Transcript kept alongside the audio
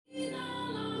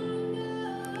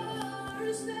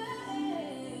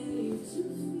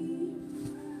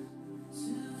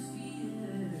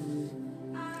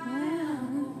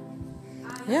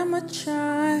am a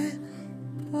child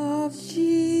of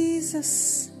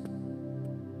Jesus.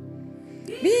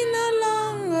 Be no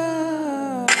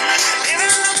longer.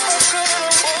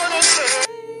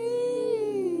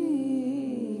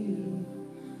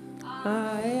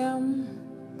 I am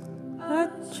a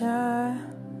child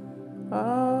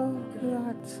of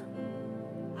God.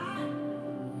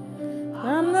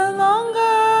 I'm no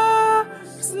longer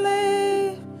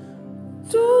slave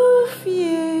to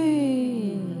fear.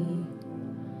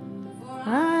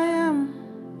 I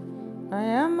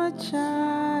am a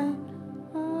child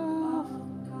of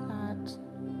God.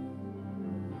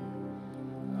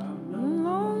 No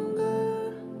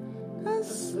longer a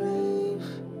slave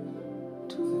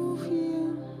to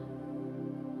fear.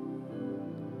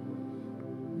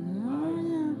 I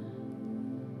am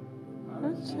a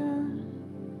child.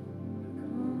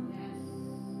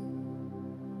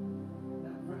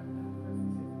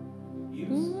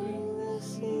 This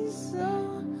is so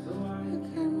I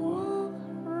can walk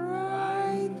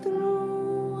right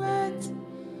through it.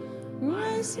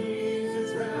 My sin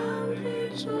is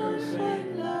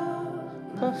perfect love.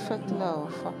 Perfect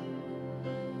love.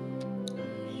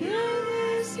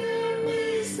 Yes, in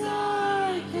me, so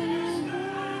I can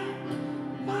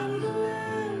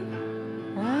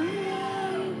I'm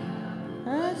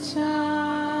a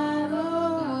child of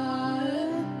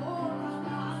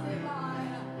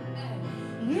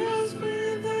yes,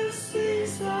 with the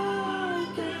seas I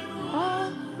can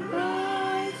walk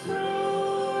right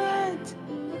through it.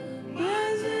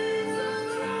 Yes, it's a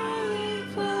really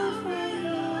perfect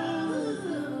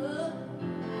love.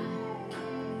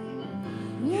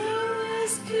 You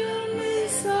rescued me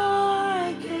so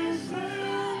I can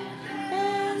stand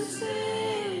and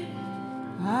sing.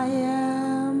 I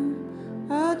am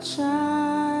a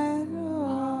child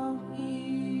of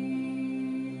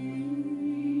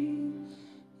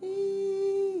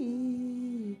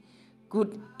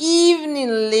Good evening,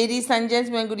 ladies and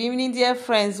gentlemen. Good evening, dear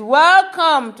friends.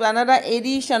 Welcome to another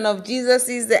edition of Jesus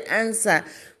is the Answer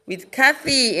with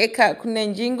Kathy Eka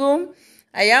Kunenjingu.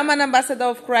 I am an ambassador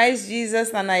of Christ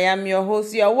Jesus and I am your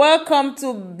host. You are welcome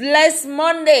to Bless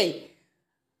Monday.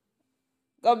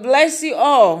 God bless you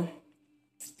all.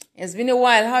 It's been a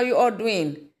while. How are you all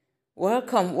doing?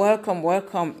 Welcome, welcome,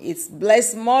 welcome. It's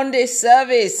Bless Monday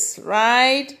service,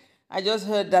 right? I just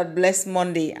heard that Bless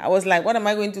Monday. I was like, what am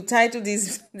I going to title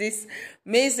this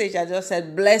message? I just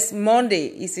said Bless Monday.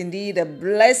 It's indeed a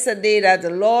blessed day that the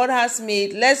Lord has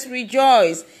made. Let's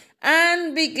rejoice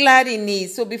and be glad in it.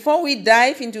 So before we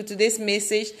dive into today's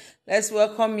message, let's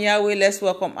welcome Yahweh. Let's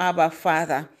welcome Abba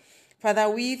Father. Father,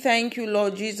 we thank you,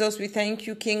 Lord Jesus. We thank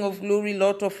you, King of glory,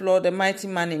 Lord of Lord, the mighty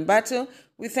man in battle.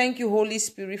 We thank you, Holy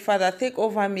Spirit. Father, take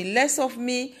over me. Less of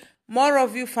me, more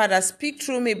of you, Father. Speak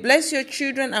through me. Bless your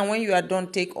children. And when you are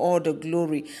done, take all the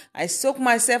glory. I soak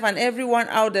myself and everyone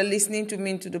out there listening to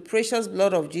me into the precious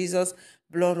blood of Jesus.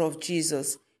 Blood of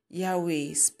Jesus.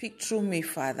 Yahweh, speak through me,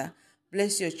 Father.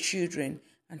 Bless your children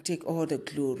and take all the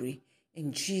glory.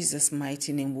 In Jesus'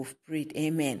 mighty name we've prayed.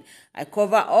 Amen. I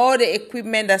cover all the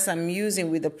equipment that I'm using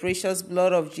with the precious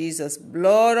blood of Jesus.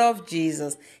 Blood of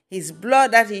Jesus. His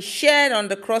blood that he shed on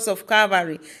the cross of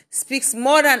Calvary speaks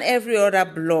more than every other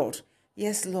blood.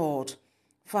 Yes, Lord.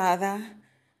 Father,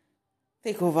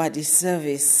 take over this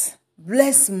service.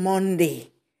 Bless Monday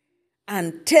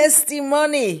and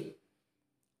testimony.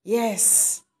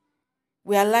 Yes.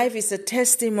 Where life is a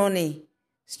testimony.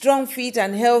 Strong, fit,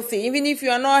 and healthy. Even if you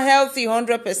are not healthy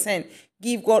 100%,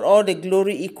 give God all the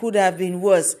glory. It could have been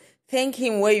worse. Thank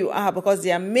him where you are because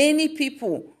there are many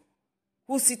people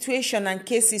whose situation and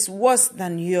case is worse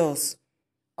than yours.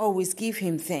 Always give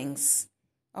him thanks.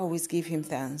 Always give him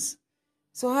thanks.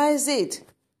 So how is it?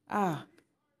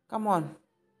 Come on.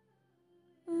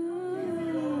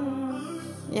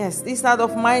 Yes, this heart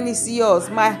of mine is yours.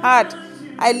 My heart,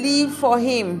 I live for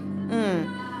him.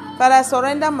 Father, I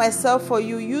surrender myself for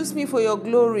you. Use me for your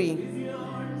glory.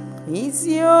 It's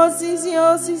yours, it's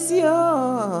yours, it's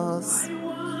yours.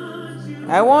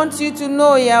 I want you to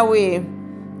know, Yahweh,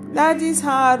 that this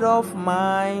heart of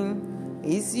mine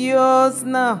is yours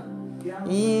now.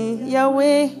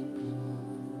 Yahweh,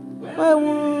 where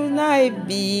would I have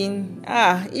been?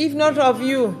 If not of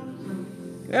you,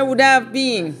 where would I have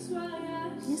been?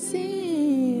 You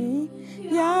see,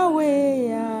 Yahweh,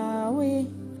 Yahweh.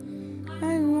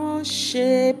 I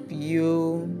worship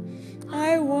you,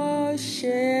 I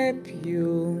worship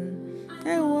you,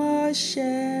 I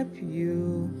worship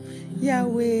you,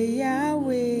 Yahweh,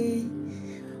 Yahweh.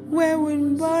 Where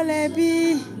would Bole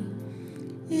be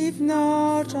if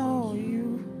not all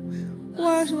you?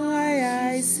 What will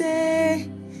I say,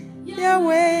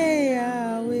 Yahweh,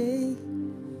 Yahweh?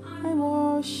 I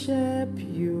worship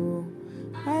you.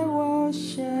 I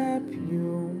worship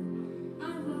you.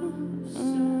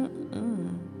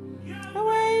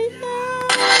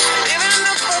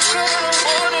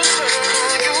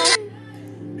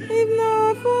 If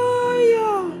not for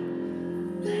you,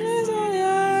 that's all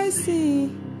I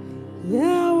see.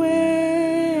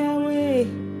 Yahweh, Yahweh.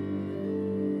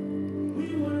 We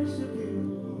worship you.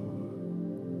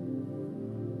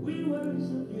 We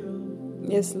worship you.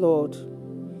 Yes, Lord.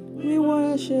 We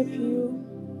worship you.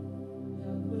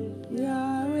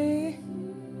 Yahweh.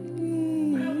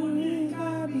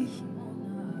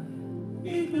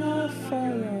 If not for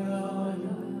you,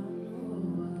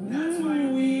 that's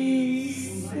why we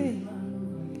say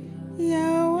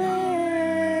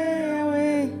Yahweh,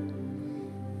 Yahweh.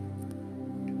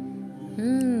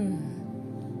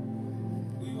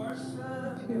 We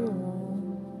worship you.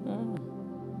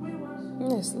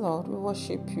 Yes, Lord, we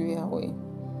worship you, Yahweh.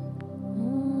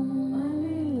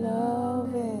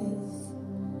 Love is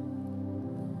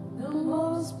the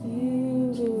most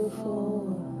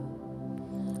beautiful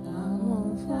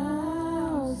among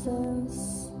thousands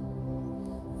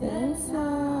and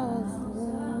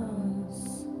thousands.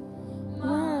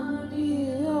 My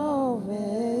beloved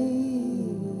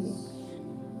is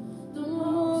the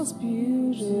most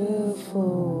beautiful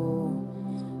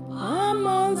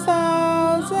among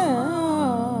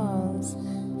thousands,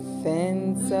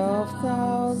 tens of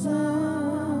thousands.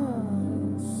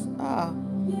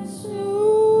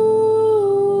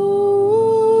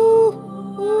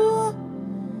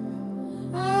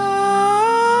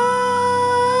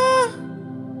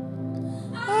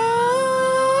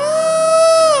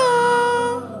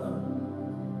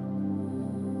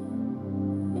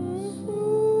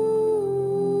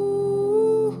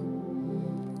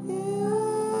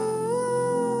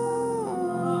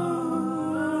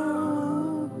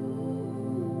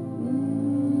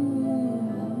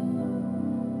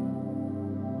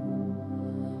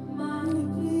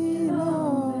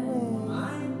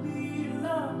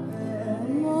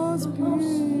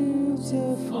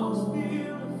 Beautiful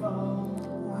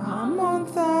among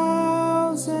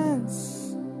thousands,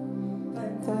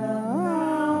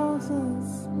 thousands.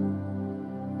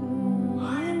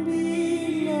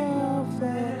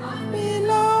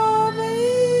 Beloved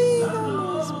is the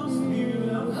most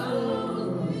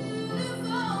beautiful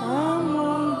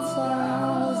among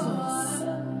thousands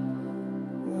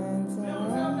and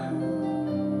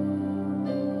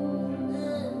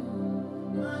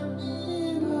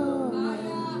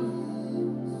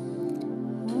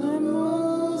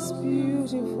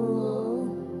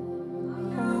beautiful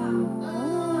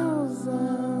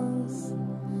thousands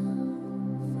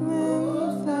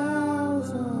and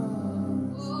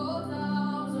thousands.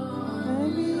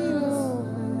 My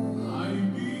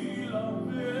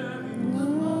beloved,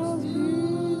 most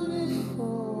beautiful.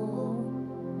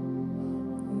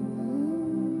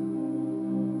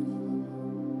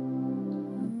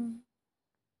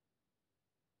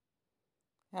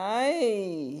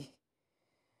 Hi.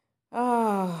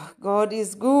 God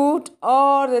is good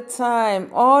all the time.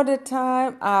 All the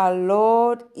time, our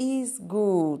Lord is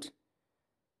good.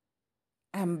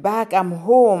 I'm back. I'm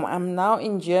home. I'm now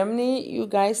in Germany. You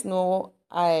guys know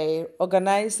I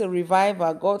organized a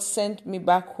revival. God sent me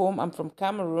back home. I'm from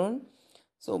Cameroon.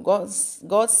 So God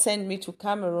sent me to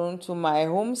Cameroon, to my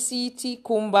home city,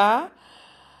 Kumba.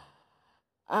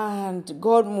 And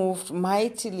God moved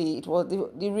mightily. It was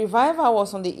the revival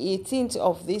was on the 18th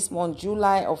of this month,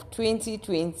 July of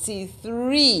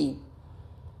 2023.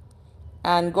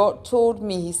 And God told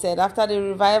me, he said, after the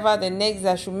revival, the next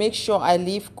day I should make sure I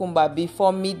leave Kumba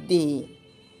before midday.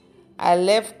 I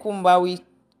left Kumba. We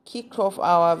kicked off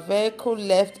our vehicle,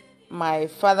 left my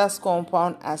father's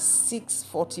compound at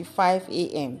 6:45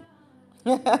 a.m.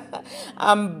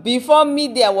 And before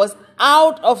midday, I was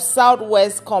out of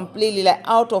Southwest completely, like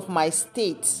out of my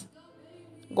state.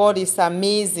 God is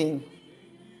amazing.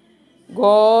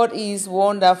 God is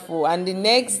wonderful. And the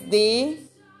next day,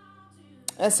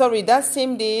 that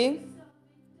same day,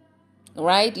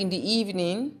 right in the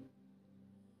evening,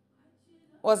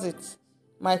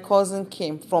 my cousin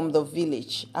came from the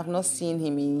village. I've not seen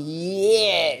him in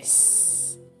years.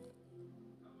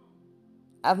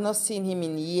 And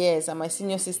my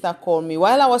senior sister called me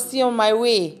while I was still on my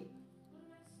way.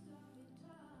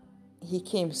 He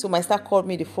came. So my sister called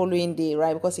me the following day,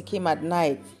 right? Because he came at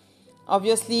night.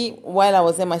 Obviously, while I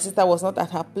was there, my sister was not at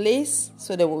her place.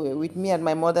 So they were with me at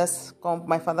my father's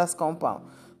compound.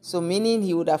 So meaning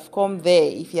he would have come there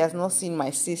if he has not seen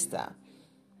my sister.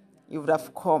 He would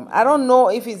have come. I don't know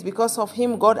if it's because of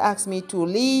him God asked me to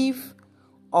leave,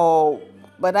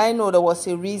 but I know there was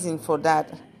a reason for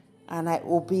that. and I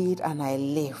obeyed and I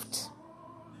left.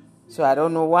 So I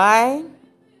don't know why.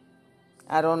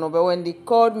 I don't know, but when they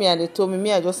called me and they told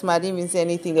me, I just smiled, didn't even say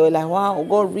anything. They were like, wow,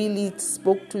 God really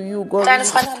spoke to you. God really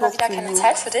spoke to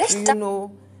you. Do you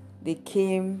know, he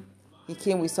came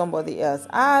with somebody else.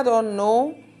 I don't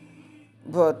know,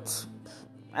 but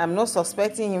I'm not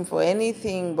suspecting him for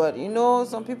anything. But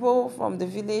some people from the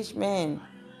village, man,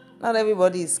 not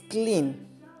everybody is clean.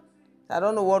 I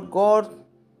don't know what God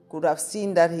could have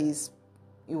seen that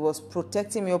he was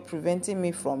protecting me or preventing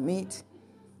me from it.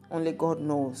 Only God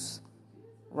knows,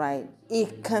 right?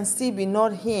 It can still be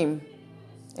not him.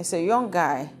 It's a young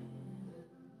guy.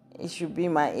 He should be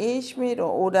my age mate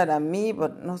or older than me,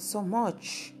 but not so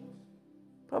much.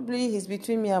 Probably he's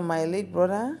between me and my late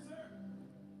brother,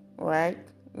 right?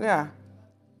 Yeah.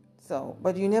 So,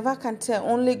 but you never can tell.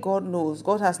 Only God knows.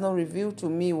 God has not revealed to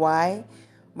me why.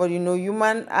 But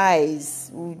human eyes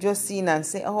will just see and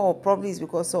say, oh, probably it's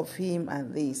because of him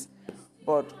and this.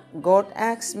 But God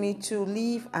asked me to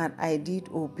leave and I did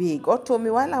obey. God told me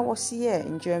while I was here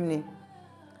in Germany.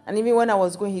 And even when I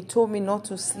was going, he told me not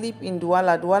to sleep in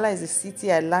Douala. Douala is the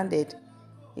city I landed.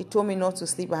 He told me not to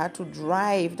sleep. I had to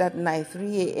drive that night,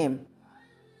 3 a.m.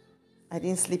 I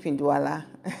didn't sleep in Douala.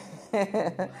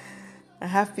 I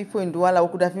have people in Douala who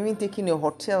could have even taken a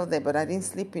hotel there, but I didn't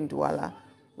sleep in Douala.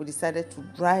 We decided to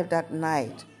drive that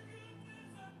night.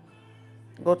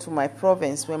 Go to my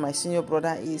province where my senior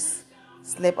brother is.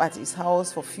 Slept at his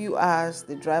house for a few hours.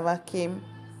 The driver came,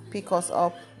 picked us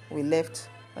up. We left,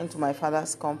 went to my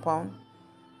father's compound.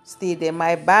 Stayed there.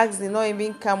 My bags did not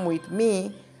even come with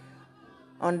me.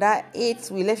 On that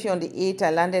 8th, we left here on the 8th.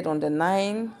 I landed on the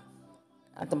 9th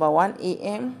at about 1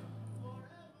 a.m.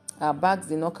 Our bags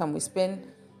did not come. We spent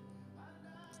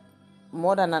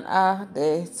more than an hour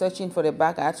there searching for the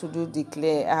bag. I had to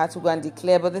go and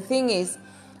declare. But the thing is,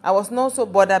 I was not so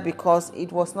bothered because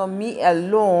it was not me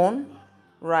alone,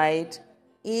 right?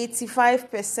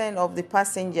 85% of the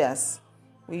passengers,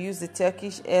 we used the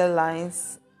Turkish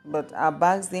Airlines, but our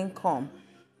bags didn't come.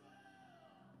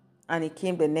 And it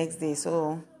came the next day,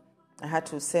 so I had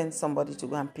to send somebody to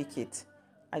go and pick it.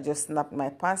 I just snapped my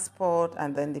passport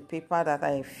and then the paper that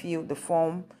I filled, the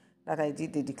form that I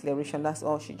did the declaration. That's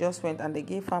all. She just went and they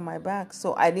gave her my bag.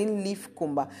 So I didn't leave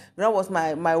Kumba. That was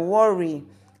my worry,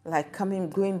 like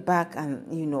going back and,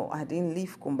 I didn't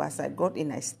leave Kumba. So I got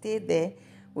in, I stayed there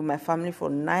with my family for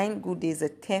 9 good days. The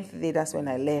 10th day, that's when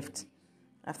I left.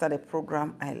 After the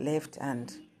program, I left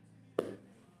and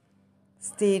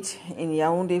stayed in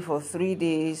Yaoundé for 3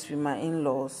 days with my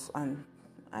in-laws and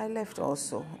I left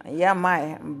also.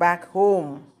 I'm back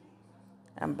home.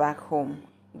 I'm back home.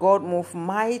 God moved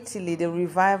mightily. The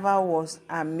revival was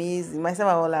amazing.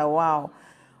 Myself, I was like, wow.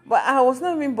 But I was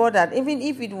not even bothered. Even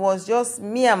if it was just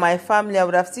me and my family, I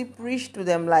would have still preached to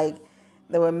them like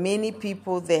there were many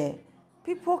people there.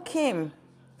 People came.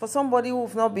 For somebody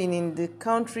who've not been in the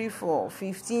country for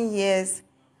 15 years,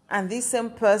 and this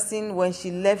same person, when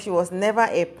she left, she was never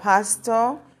a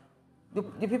pastor.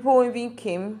 The people who even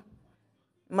came,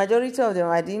 majority of them,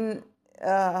 I didn't,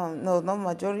 no, not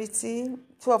majority.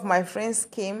 2 of my friends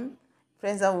came,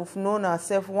 friends that we've known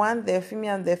ourselves. One, Delphine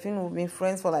and Delphine, we've been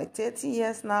friends for like 30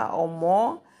 years now or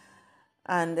more.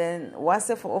 And then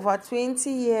Wase for over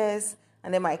 20 years.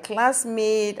 And then my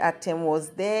classmate at Tem was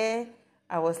there.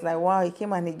 I was like, wow, he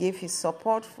came and he gave his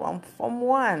support from Form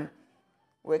 1.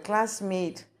 We're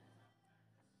classmates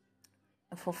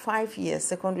for 5 years.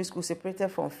 Secondary school, separated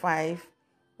from 5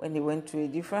 when he went to a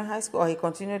different high school. Or he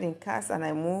continued in CAS and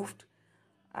I moved.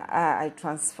 I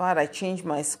transferred, I changed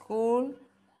my school.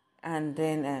 And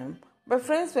then, but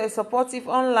friends were supportive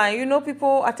online.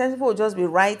 People, at times people will just be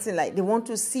writing like they want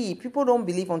to see. People don't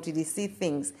believe until they see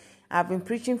things. I've been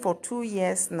preaching for 2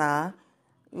 years now.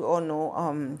 You all know,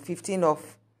 15th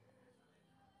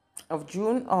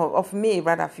of May,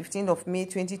 15th of May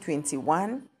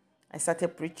 2021. I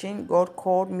started preaching. God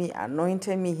called me,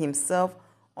 anointed me himself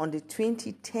on the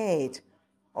 23rd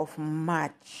of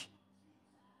March.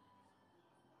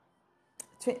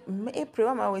 April,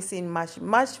 I'm always saying March.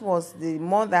 March was the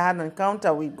month I had an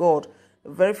encounter with God. The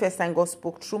very first time God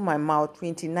spoke through my mouth,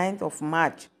 29th of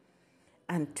March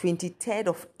and 23rd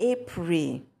of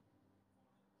April,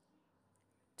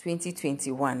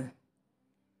 2021.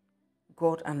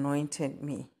 God anointed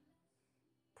me,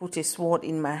 put a sword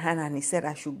in my hand, and he said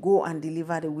I should go and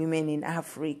deliver the women in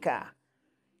Africa.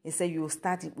 He said you will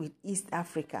start it with East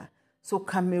Africa. So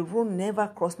Cameroon never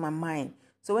crossed my mind.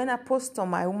 So when Apostle,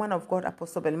 my woman of God,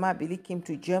 Apostle Belma Abili, came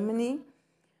to Germany,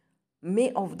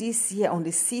 May of this year, on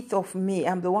the 6th of May,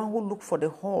 I'm the one who looked for the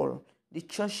hall, the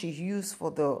church she used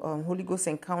for the Holy Ghost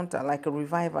encounter, like a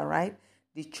revival, right?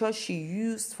 The church she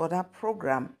used for that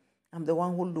program. I'm the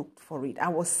one who looked for it. I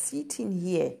was sitting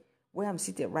here where I'm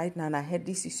seated right now, and I heard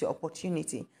this is your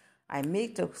opportunity. I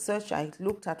made a search. I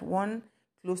looked at one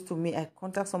close to me. I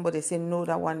contacted somebody, said, no,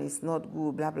 that one is not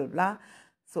good, blah, blah, blah.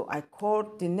 So I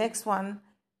called the next one.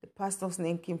 The pastor's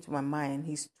name came to my mind.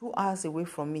 He's 2 hours away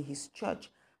from me, his church.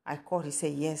 I called, he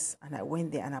said yes, and I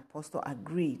went there, and Apostle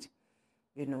agreed,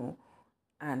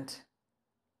 and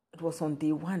it was on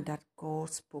day 1 that God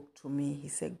spoke to me. He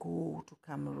said, go to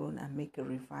Cameroon and make a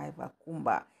revival,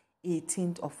 Kumba,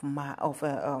 18th of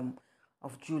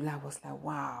July. I was like,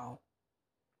 wow.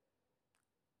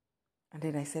 And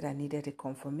then I said I needed a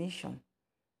confirmation.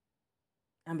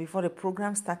 And before the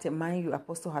program started, mind you,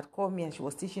 Apostle had called me and she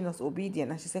was teaching us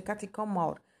obedience. And she said, Kathy, come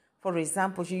out. For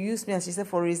example, she used me and she said,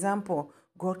 for example,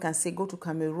 God can say, go to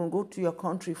Cameroon, go to your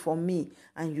country for me,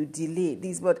 and you delay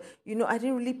this. But, I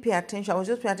didn't really pay attention. I was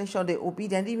just paying attention to the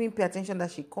obedience. I didn't even pay attention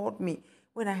that she called me.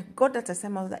 When I got that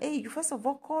assignment, I was like, hey, you first of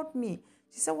all called me.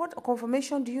 She said, what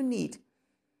confirmation do you need?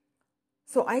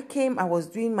 So I came, I was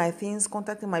doing my things,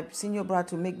 contacting my senior brother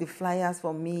to make the flyers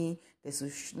for me. They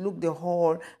should look the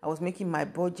hall. I was making my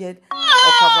budget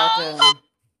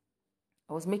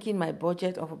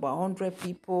of about 100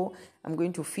 people. I'm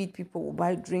going to feed people, we'll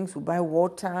buy drinks, we'll buy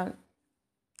water.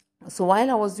 So while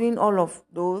I was doing all of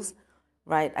those,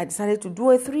 right, I decided to do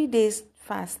a 3 days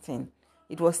fasting.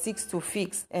 It was 6 to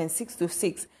 6.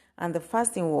 And the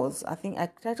fasting was, I think I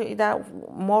tried to either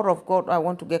more of God, or I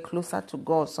want to get closer to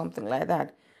God, something like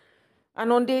that.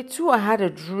 And on day 2, I had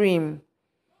a dream.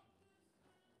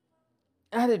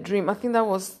 I think that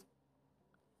was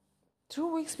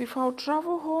 2 weeks before I'll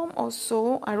travel home or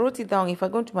so. I wrote it down. If I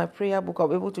go into my prayer book, I'll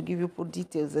be able to give you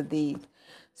details of the date.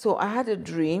 So I had a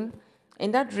dream.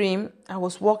 In that dream, I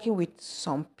was walking with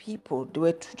some people. There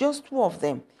were just 2 of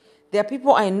them. There are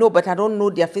people I know, but I don't know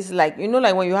their faces. Like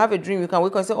when you have a dream, you can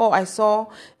wake up and say, oh, I saw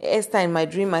Esther in my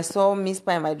dream. I saw Miss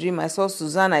Pa in my dream. I saw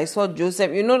Susanna. I saw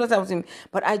Joseph. That type of thing.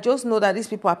 But I just know that these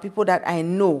people are people that I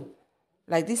know.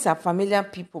 Like, these are familiar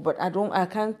people, but I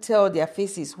can't tell their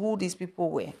faces, who these people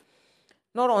were.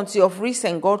 Not until of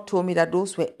recent, God told me that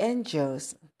those were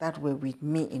angels that were with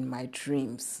me in my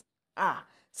dreams.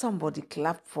 Somebody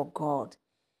clap for God.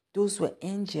 Those were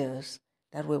angels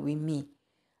that were with me.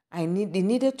 They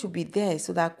needed to be there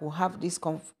so that I could have this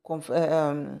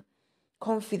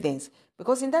confidence.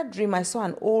 Because in that dream, I saw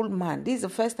an old man. This is the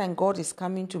first time God is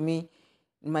coming to me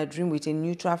in my dream with a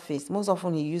neutral face. Most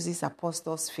often, he uses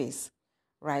apostle's face,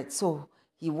 right? So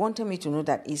he wanted me to know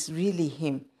that it's really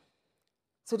him.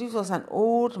 So this was an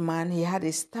old man. He had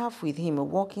a staff with him, a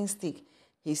walking stick.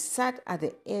 He sat at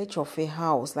the edge of a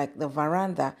house, like the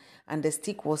veranda, and the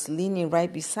stick was leaning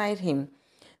right beside him.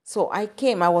 So I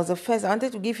came. I was the first. I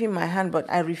wanted to give him my hand, but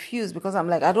I refused because I'm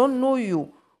like, I don't know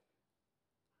you.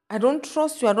 I don't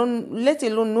trust you. I don't, let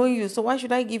alone know you. So why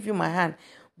should I give you my hand?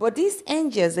 But these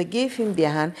angels, they gave him their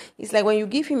hand. It's like when you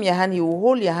give him your hand, he will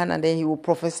hold your hand and then he will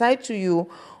prophesy to you.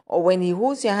 Or when he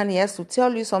holds your hand, he has to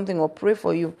tell you something or pray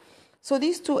for you. So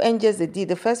these 2 angels, they did.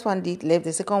 The first one did, left.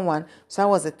 The second one, so I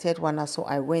was the third one. So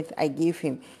I went, I gave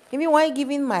him. Even while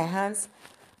giving my hands,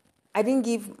 I didn't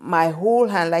give my whole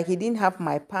hand, like he didn't have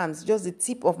my palms, just the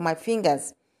tip of my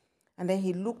fingers. And then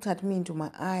he looked at me into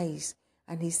my eyes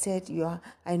and he said,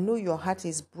 I know your heart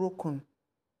is broken.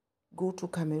 Go to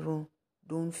Cameroon.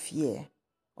 Don't fear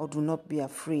or do not be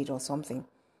afraid or something.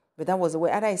 But that was the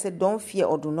way. Either he said, don't fear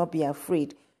or do not be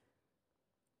afraid.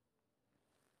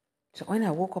 So when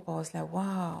I woke up, I was like,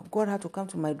 wow, God had to come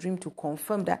to my dream to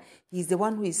confirm that he's the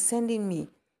one who is sending me.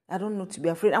 I don't know to be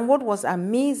afraid. And what was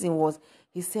amazing was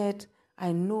he said,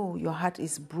 I know your heart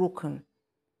is broken.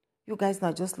 You guys know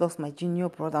I just lost my junior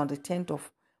brother on the 10th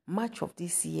of March of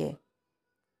this year.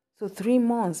 So 3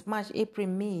 months, March, April,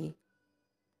 May.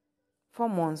 4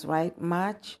 months, right?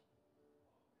 March,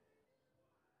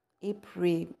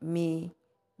 April, May,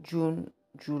 June,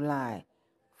 July.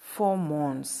 4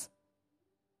 months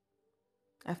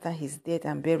after his death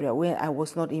and burial, where I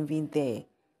was not even there.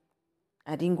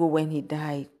 I didn't go when he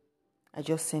died. I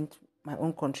just sent my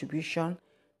own contribution.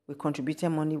 We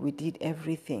contributed money. We did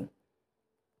everything.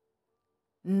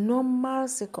 Under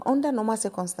normal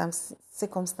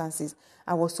circumstances,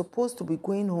 I was supposed to be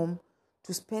going home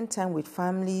to spend time with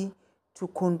family, to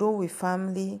condole with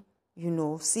family,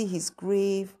 see his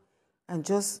grave, and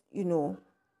just,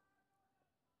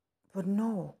 but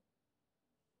no.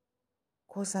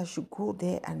 Because I should go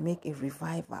there and make a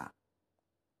revival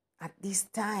at this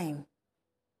time.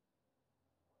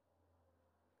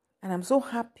 And I'm so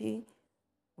happy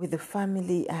with the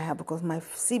family I have, because my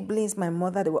siblings, my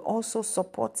mother, they were also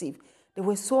supportive. They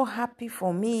were so happy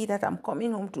for me that I'm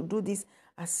coming home to do this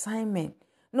assignment.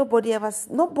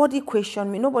 Nobody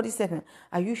questioned me. Nobody said,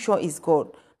 are you sure it's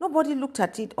God? Nobody looked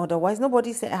at it otherwise.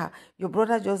 Nobody said, your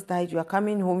brother just died. You are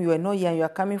coming home. You are not here. You are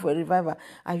coming for a revival.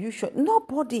 Are you sure?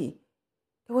 Nobody.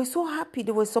 They were so happy.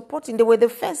 They were supporting. They were the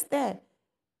first there.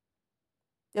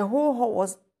 The whole hall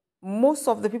was, most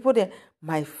of the people there.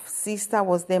 My sister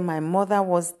was there. My mother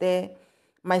was there.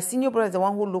 My senior brother is the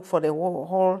one who looked for the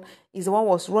hall. He's the one who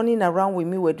was running around with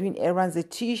me. We're doing errands. The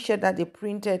T-shirt that they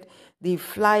printed, the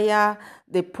flyer,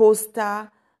 the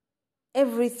poster,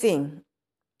 everything.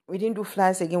 We didn't do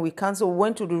flyers again. We canceled. We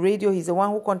went to the radio. He's the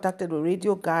one who contacted the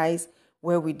radio guys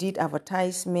where we did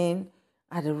advertisement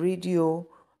at the radio.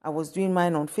 I was doing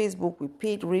mine on Facebook. We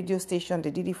paid radio station.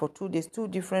 They did it for 2 days, 2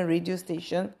 different radio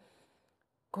stations.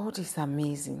 God is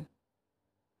amazing.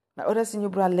 My other senior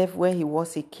brother left where he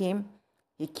was. He came.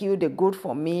 He killed a goat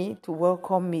for me to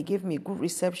welcome me, gave me good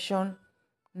reception.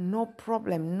 No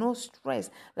problem, no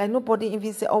stress. Like nobody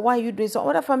even said, oh, why are you doing so?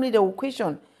 Other family, they will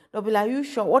question. They'll be like, are you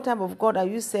sure? What type of God are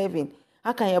you serving?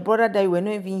 How can your brother die? You were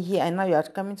not even here and now you are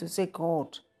coming to say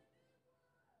God.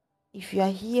 If you are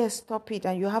here, stop it.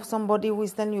 And you have somebody who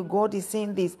is telling you God is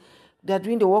saying this. They are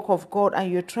doing the work of God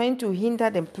and you're trying to hinder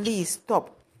them. Please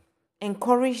stop.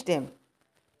 Encourage them.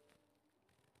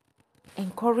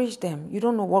 Encourage them. You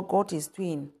don't know what God is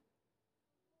doing.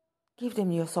 Give them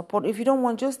your support. If you don't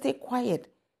want, just stay quiet.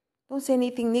 Don't say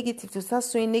anything negative to start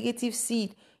sowing negative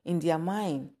seed in their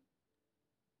mind.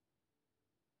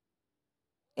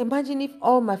 Imagine if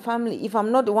all my family, if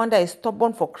I'm not the one that is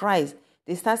stubborn for Christ,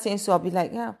 they start saying so, I'll be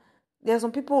like, yeah. There are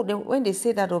some people, when they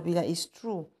say that, they'll be like, it's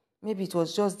true. Maybe it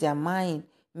was just their mind.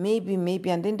 Maybe,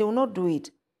 and then they will not do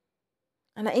it.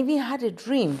 And I even had a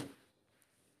dream.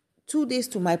 2 days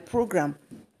to my program.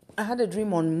 I had a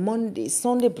dream on Monday,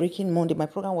 Sunday breaking Monday. My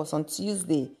program was on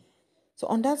Tuesday. So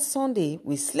on that Sunday,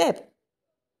 we slept.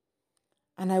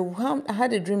 And I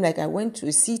had a dream like I went to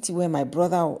a city where my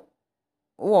brother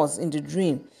was in the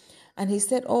dream. And he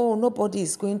said, oh, nobody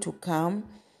is going to come.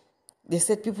 They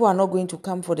said people are not going to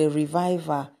come for the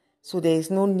revival. So there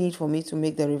is no need for me to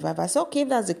make the revival. I said, okay, if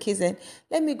that's the case, then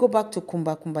let me go back to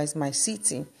Kumba. Kumba is my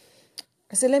city.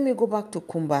 I said, let me go back to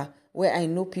Kumba where I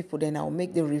know people. Then I'll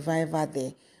make the revival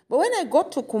there. But when I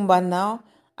got to Kumba now,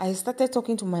 I started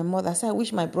talking to my mother. I said, I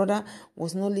wish my brother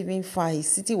was not living far. His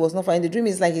city was not far. And the dream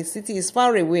is like his city is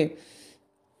far away.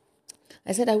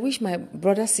 I said, I wish my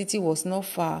brother's city was not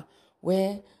far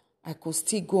where I could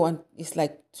still go. And it's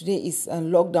like today is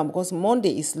lockdown because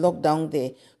Monday is lockdown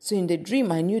there. So in the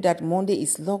dream, I knew that Monday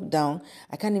is lockdown.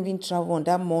 I can't even travel on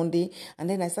that Monday. And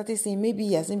then I started saying, maybe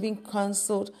he hasn't been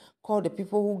cancelled. Call the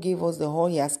people who gave us the hall.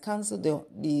 He has cancelled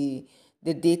the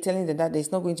day, telling them that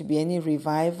there's not going to be any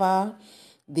revival.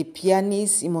 The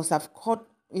pianist, he must have called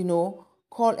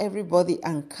everybody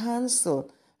and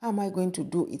cancelled. How am I going to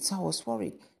do it? So I was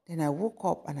worried. Then I woke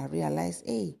up and I realized,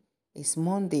 hey, it's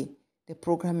Monday. The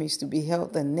program is to be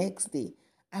held the next day.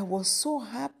 I was so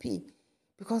happy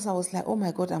because I was like, oh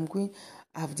my God,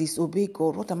 I've disobeyed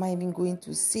God. What am I even going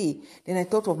to say? Then I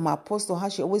thought of my apostle, how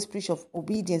she always preach of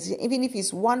obedience. Even if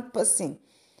it's one person,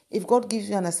 if God gives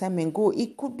you an assignment, go.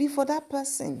 It could be for that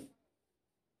person.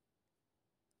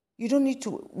 You don't need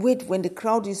to wait when the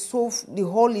crowd is the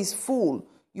hall is full.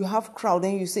 You have crowd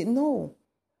and you say, no,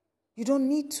 you don't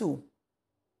need to.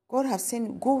 God has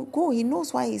sent, go. He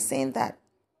knows why he's saying that.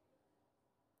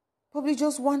 Probably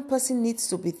just one person needs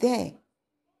to be there.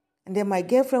 And then my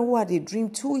girlfriend who had a dream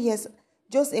 2 years,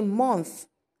 just a month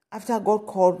after God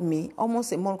called me,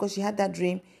 almost a month because she had that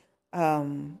dream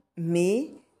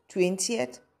May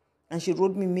 20th. And she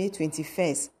wrote me May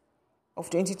 21st of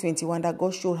 2021 that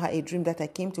God showed her a dream that I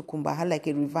came to Kumba, had like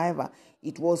a revival.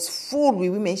 It was full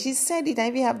with women. She said it. I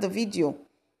even have the video.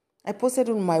 I posted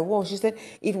it on my wall. She said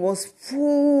it was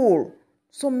full.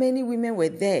 So many women were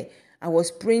there. I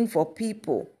was praying for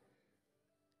people.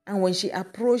 And when she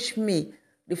approached me,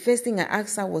 the first thing I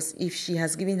asked her was if she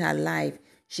has given her life.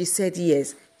 She said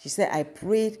yes. She said, I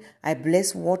prayed, I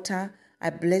blessed water.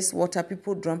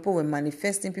 People drank, people were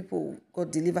manifesting, people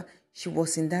got delivered. She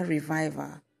was in that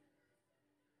revival.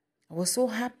 I was so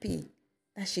happy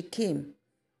that she came.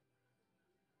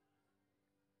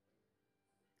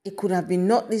 It could have been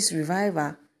not this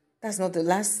revival. That's not the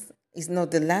last. It's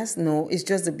not the last. No, it's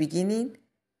just the beginning.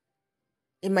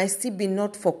 It might still be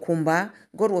not for Kumba.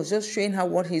 God was just showing her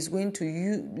what he's going to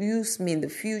use me in the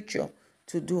future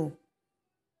to do.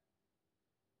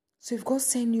 So if God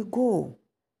send you, go.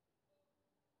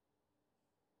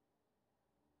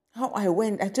 How I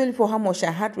went, I told you for how much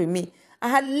I had with me. I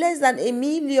had less than $1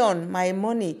 million, my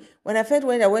money. When I first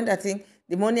went, I think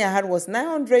the money I had was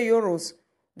 900 euros.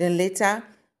 Then later,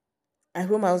 I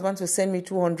told my husband to send me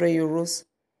 200 euros.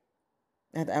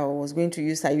 that I was going to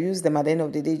use. I used them at the end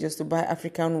of the day just to buy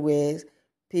African wares,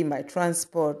 pay my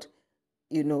transport,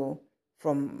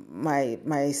 from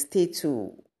my state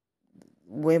to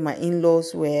where my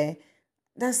in-laws were.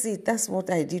 That's it. That's what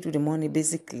I did with the money,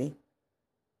 basically.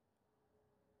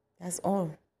 That's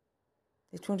all.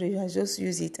 I just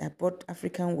use it. I bought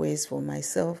African wares for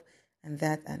myself and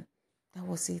that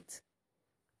was it.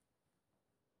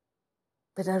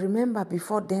 But I remember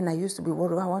before then, I used to be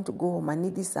worried, I want to go home, I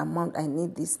need this amount, I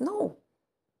need this. No.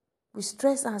 We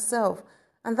stress ourselves.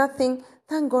 And that thing,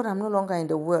 thank God I'm no longer in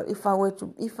the world. If I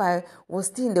was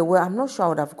still in the world, I'm not sure I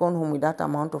would have gone home with that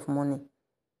amount of money.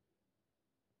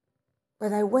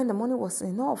 But I went, the money was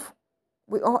enough.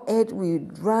 We all ate, we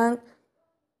drank,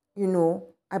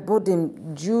 I bought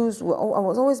them juice. I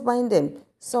was always buying them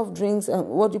soft drinks and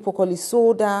what people call it,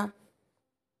 soda.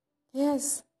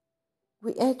 Yes,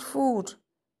 we ate food.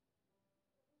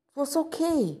 It was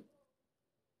okay.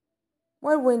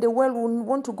 Well, when the world would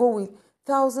want to go with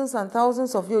thousands and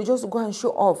thousands of you just to go and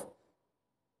show off.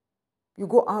 You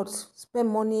go out, spend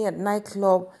money at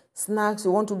nightclub, snacks,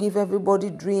 you want to give everybody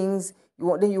drinks,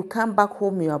 then you come back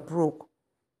home, you are broke.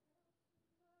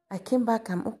 I came back,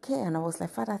 I'm okay, and I was like,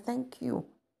 Father, thank you.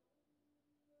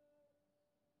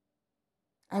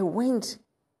 I went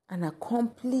and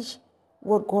accomplished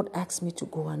what God asked me to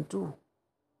go and do.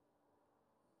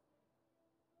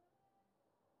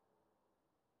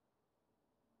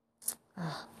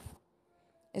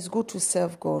 It's good to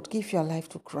serve God. Give your life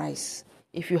to Christ.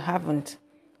 If you haven't,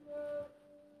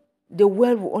 the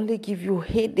world will only give you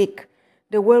headache.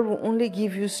 The world will only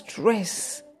give you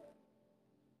stress.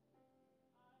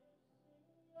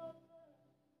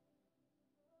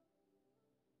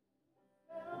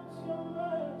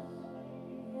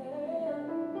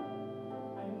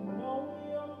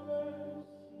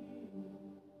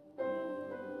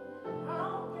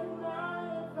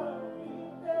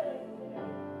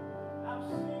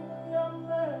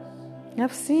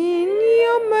 I've seen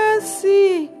your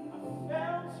mercy.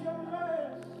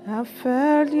 I've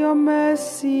felt your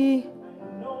mercy.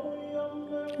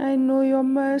 I know your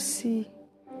mercy.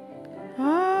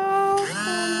 How can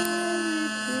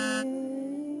I repay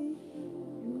you?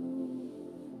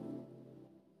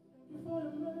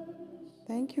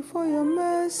 Thank you for your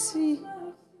mercy.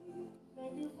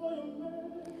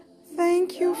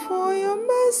 Thank you for your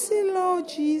mercy, Lord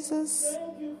Jesus.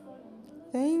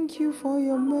 Thank you for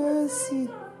your mercy.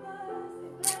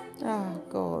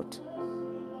 God.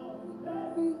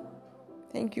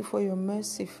 Thank you for your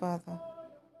mercy, Father.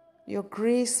 Your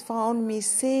grace found me,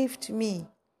 saved me.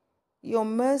 Your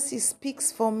mercy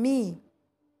speaks for me.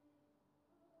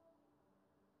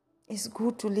 It's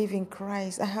good to live in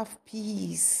Christ. I have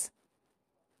peace.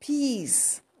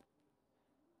 Peace.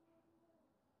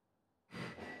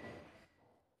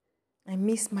 I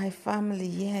miss my family,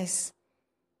 yes.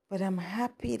 But I'm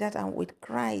happy that I'm with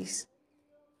Christ.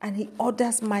 And He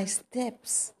orders my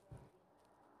steps.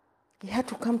 He had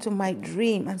to come to my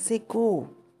dream and say, go.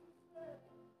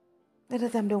 Not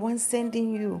that I'm the one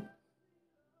sending you.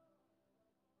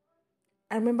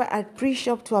 I remember I preached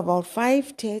up to about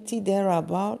 5:30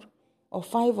 thereabout, or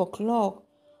 5 o'clock.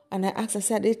 And I asked, I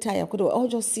said, are they tired? Because they were all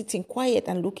just sitting quiet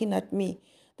and looking at me.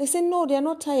 They said, no, they are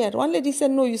not tired. One lady said,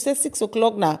 no, you said 6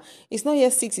 o'clock now. It's not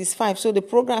yet 6, it's 5. So the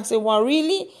program said, well,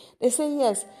 really? They said,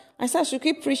 yes. I said, I should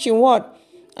keep preaching what?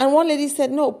 And one lady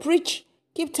said, no, preach.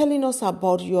 Keep telling us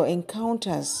about your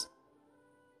encounters.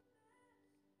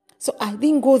 So I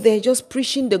didn't go there just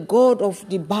preaching the God of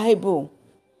the Bible.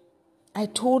 I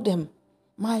told them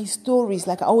my stories,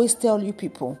 like I always tell you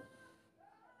people.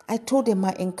 I told them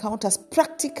my encounters,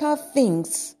 practical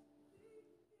things.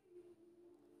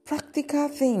 Practical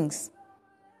things.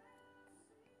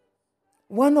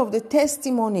 One of the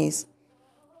testimonies,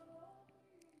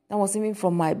 that was even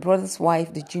from my brother's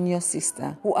wife, the junior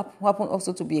sister, who happened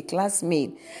also to be a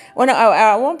classmate. When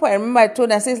at one point, I remember I told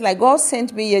her, I said, it's like God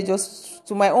sent me here just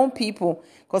to my own people,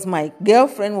 because my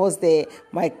girlfriend was there,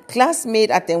 my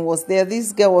classmate at them was there.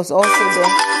 This girl was also there.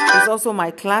 She was also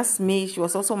my classmate. She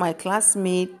was also my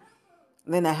classmate.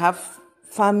 Then I have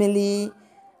family,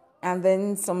 and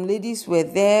then some ladies were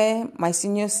there. My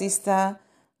senior sister,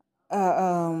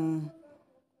 her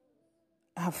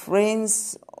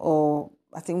friends, or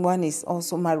I think one is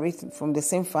also married from the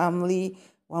same family.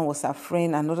 One was her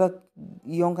friend. Another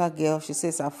younger girl, she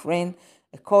says her friend.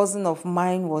 A cousin of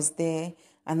mine was there.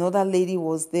 Another lady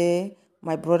was there.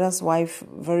 My brother's wife,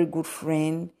 very good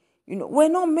friend. We're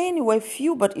not many, we're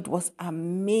few, but it was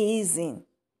amazing.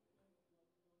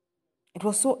 It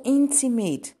was so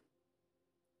intimate.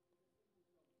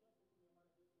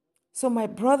 So my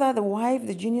brother, the wife,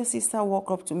 the junior sister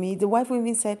walked up to me. The wife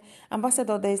even said,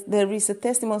 Ambassador, there is a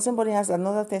testimony. Somebody has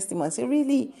another testimony. I said,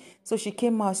 really? So she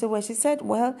came out. She said,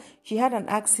 well, she had an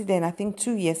accident, I think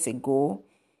 2 years ago,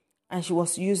 and she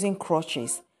was using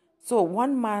crutches. So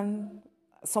one man,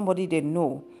 somebody they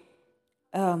know,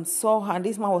 saw her, and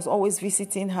this man was always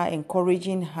visiting her,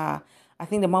 encouraging her. I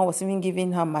think the man was even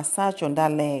giving her massage on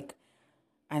that leg,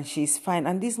 and she's fine.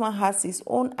 And this man has his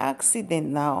own accident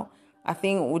now. I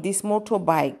think with this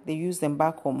motorbike, they use them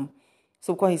back home.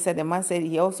 So because he said, the man said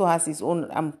he also has his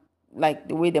own, like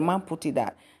the way the man put it,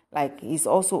 that like he's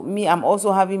also, I'm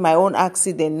also having my own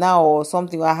accident now or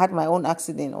something. I had my own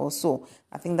accident also.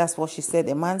 I think that's what she said,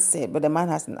 the man said, but the man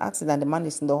has an accident, the man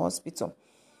is in the hospital.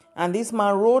 And this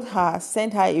man wrote her,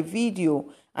 sent her a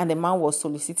video, and the man was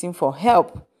soliciting for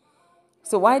help.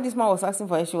 So while this man was asking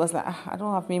for it, she was like, I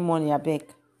don't have any money, I beg.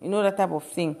 You know, that type of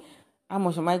thing. How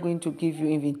much am I going to give you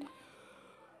even?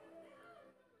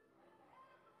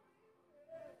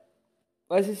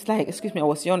 But it's like, excuse me, I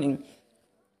was yawning.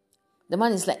 The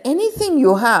man is like, anything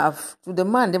you have to the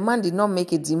man did not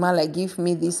make a demand like, give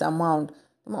me this amount.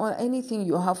 Anything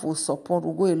you have will support,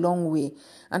 will go a long way.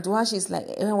 And to her, she's like,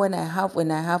 when I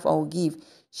have, I'll give.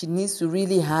 She needs to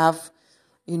really have,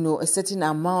 a certain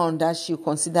amount that she'll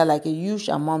consider like a huge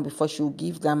amount before she'll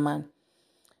give that man.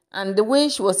 And the way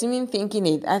she was even thinking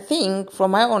it, I think,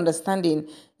 from my understanding,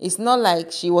 it's not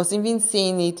like she was even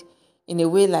saying it in a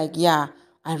way like, yeah,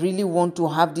 I really want to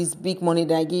have this big money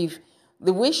that I give.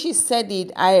 The way she said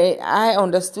it, I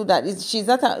understood that she's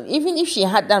not, even if she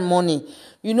had that money,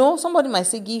 somebody might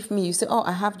say, give me. You say, oh,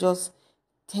 I have just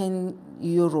 10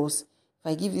 euros. If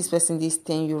I give this person this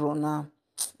 10 euro now,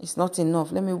 it's not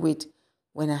enough. Let me wait.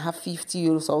 When I have 50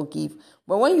 euros, I'll give.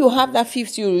 But when you have that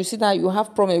 50 euro, you see that you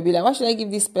have problem. You'll be like, why should I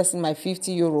give this person my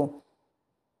 50 euro?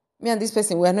 Me and this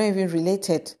person, we are not even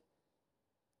related.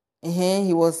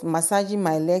 He was massaging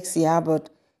my legs, yeah, but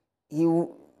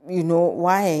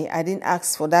why? I didn't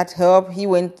ask for that help. He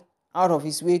went out of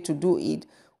his way to do it.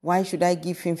 Why should I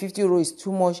give him 50 euro? Is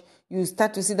too much. You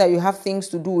start to see that you have things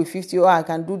to do with 50 euro. I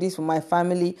can do this for my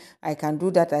family. I can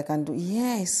do that.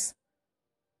 Yes.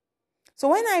 So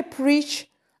when I preach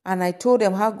and I told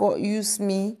them how God used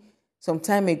me some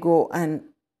time ago and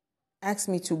asked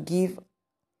me to give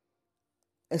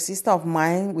a sister of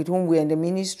mine with whom we're in the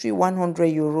ministry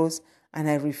 100 euros, and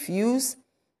I refused.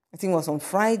 I think it was on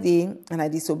Friday, and I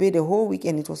disobeyed the whole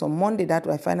weekend. It was on Monday that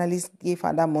I finally gave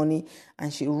her that money,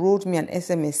 and she wrote me an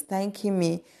SMS thanking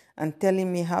me and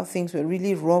telling me how things were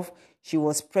really rough. She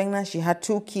was pregnant. She had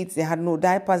 2 kids. They had no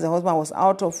diapers. The husband was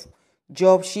out of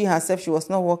job. She herself, she was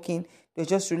not working. They were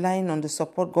just relying on the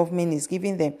support government is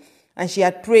giving them. And she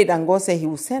had prayed, and God said he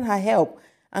will send her help.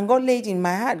 And God laid in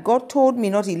my heart. God told me,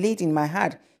 not he laid in my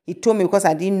heart. He told me because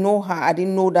I didn't know her. I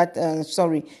didn't know that,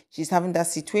 she's having that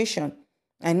situation.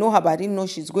 I know her, but I didn't know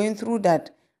she's going through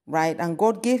that, right? And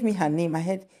God gave me her name. I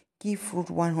had, give Ruth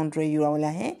 100 euro. I was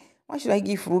like, why should I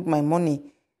give Ruth my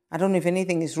money? I don't know if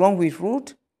anything is wrong with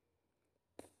Ruth.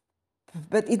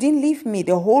 But it didn't leave me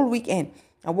the whole weekend.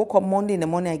 I woke up Monday in the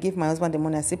morning. I gave my husband the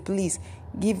money. I said, please,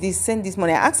 send this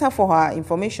money. I asked her for her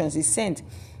information. She sent.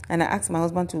 And I asked my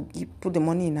husband to put the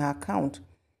money in her account.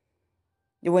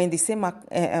 They were in the same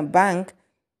bank,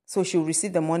 so she'll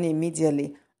receive the money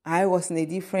immediately. I was in a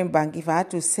different bank. If I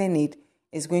had to send it,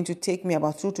 it's going to take me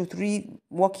about 2 to 3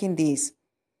 working days.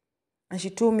 And she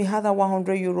told me how that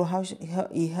 100 euro, how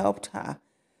he helped her.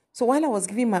 So while I was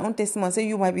giving my own testimony, I said,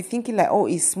 you might be thinking like, oh,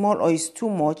 it's small or it's too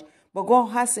much. But God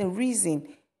has a reason.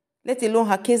 Let alone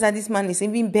her case that this man is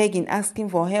even begging, asking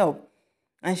for help.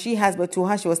 And she has, but to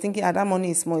her, she was thinking, that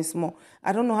money is small.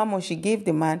 I don't know how much she gave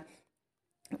the man.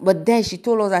 But then she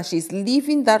told us that she's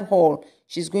leaving that hall.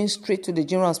 She's going straight to the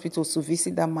general hospital to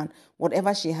visit that man.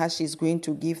 Whatever she has, she's going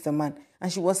to give the man.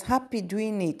 And she was happy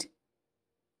doing it.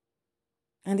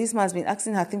 And this man has been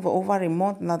asking her thing for over a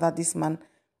month now that this man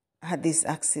had this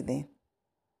accident.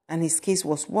 And his case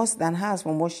was worse than hers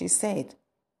from what she said.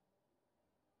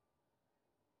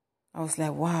 I was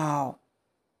like, wow.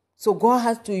 So God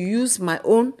has to use my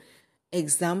own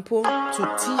example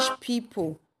to teach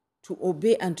people to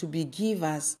obey and to be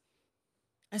givers.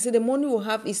 I said the money we'll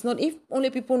have is not, if only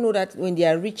people know that when they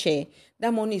are rich,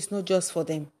 that money is not just for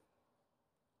them.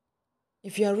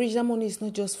 If you are rich, that money is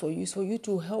not just for you. It's for you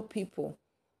to help people.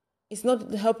 It's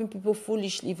not helping people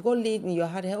foolishly. If God laid in your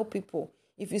heart, help people.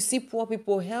 If you see poor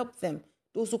people, help them.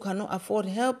 Those who cannot afford,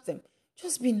 help them.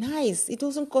 Just be nice. It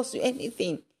doesn't cost you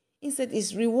anything. Instead,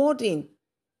 it's rewarding.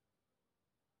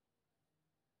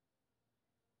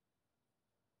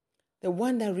 The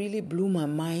one that really blew my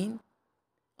mind,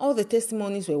 all the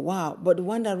testimonies were wow, but the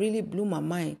one that really blew my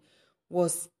mind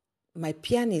was my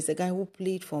pianist, the guy who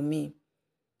played for me,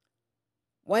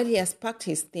 while he has packed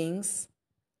his things,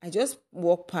 I just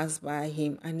walked past by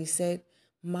him and he said,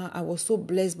 "Ma, I was so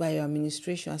blessed by your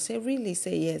administration." I said, "Really?" He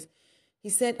said, "Yes." He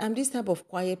said, "I'm this type of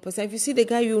quiet person." If you see the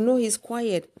guy, you know he's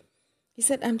quiet. He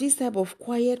said, "I'm this type of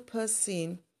quiet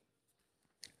person.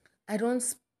 I don't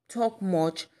talk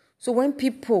much. So when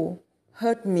people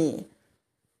hurt me,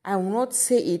 I will not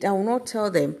say it. I will not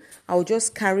tell them. I will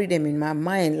just carry them in my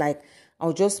mind. Like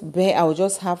I'll just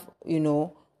have,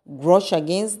 grudge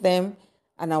against them,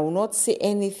 and I will not say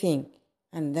anything.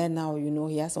 And then now,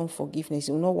 he has unforgiveness.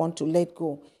 He will not want to let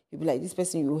go. He'll be like, this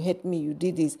person, you hurt me, you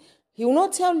did this. He will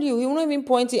not tell you. He will not even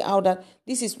point it out that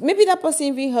maybe that person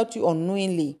even hurt you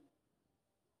unknowingly.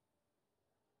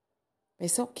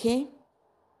 It's okay.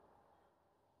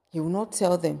 He will not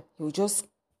tell them. He will just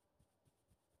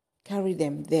carry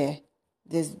them there.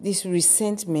 There's this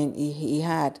resentment he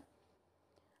had.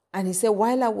 And he said,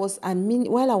 while I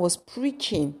was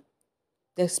preaching,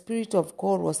 the Spirit of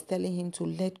God was telling him to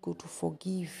let go, to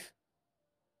forgive.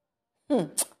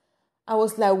 I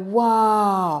was like,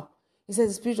 wow. He said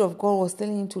the Spirit of God was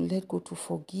telling him to let go, to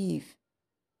forgive.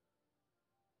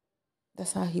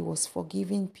 That's how he was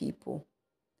forgiving people.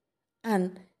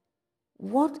 And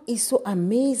what is so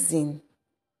amazing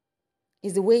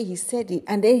is the way he said it.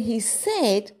 And then he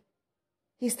started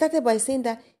by saying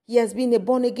that he has been a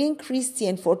born-again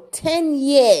Christian for 10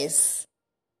 years.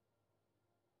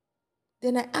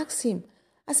 Then I asked him,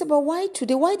 I said, but why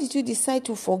today? Why did you decide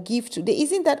to forgive today?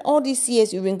 Isn't that all these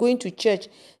years you've been going to church,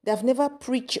 they have never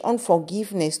preached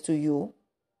unforgiveness to you?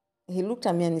 He looked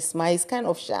at me and he smiled. He's kind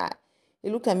of shy. He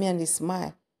looked at me and he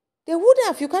smiled. They would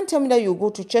have. You can't tell me that you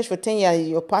go to church for 10 years,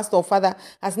 your pastor or father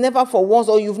has never for once,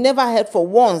 or you've never heard for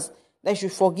once that you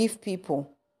forgive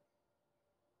people.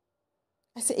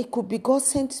 I said, it could be God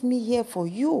sent me here for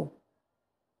you.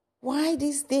 Why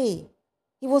this day?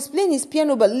 He was playing his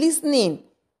piano but listening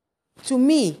to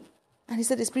me. And he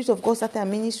said the Spirit of God started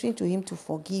ministering to him to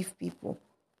forgive people,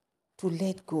 to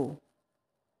let go.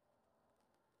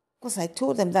 Because I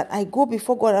told them that I go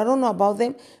before God. I don't know about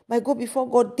them, but I go before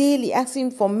God daily asking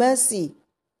for mercy.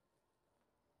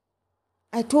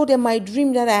 I told them my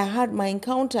dream that I had, my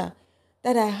encounter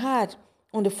that I had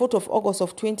on the 4th of August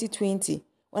of 2020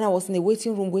 when I was in the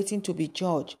waiting room waiting to be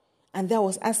judged. And there I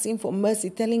was asking for mercy,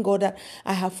 telling God that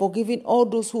I have forgiven all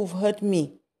those who have hurt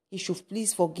me. He should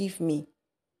please forgive me.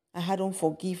 I had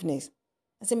unforgiveness.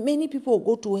 I said many people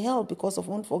will go to hell because of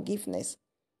unforgiveness.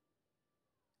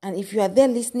 And if you are there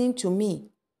listening to me,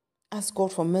 ask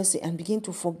God for mercy and begin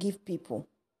to forgive people.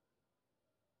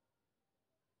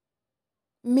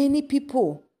 Many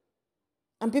people.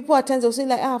 And people at times will say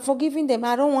like, forgiving them,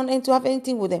 I don't want them to have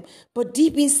anything with them. But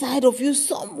deep inside of you,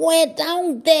 somewhere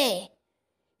down there,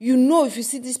 you know if you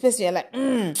see this person, you're like,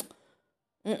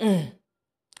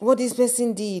 what this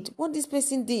person did.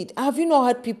 Have you not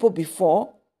heard people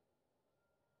before?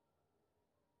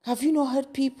 Have you not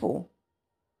heard people?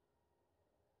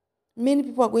 Many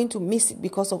people are going to miss it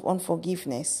because of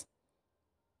unforgiveness.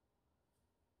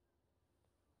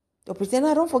 They'll pretend,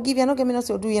 I don't forgive you, I don't get me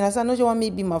nothing to do. And I say, I know you want me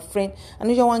to be my friend. I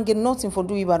know you want to get nothing for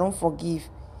doing, but I don't forgive.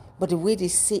 But the way they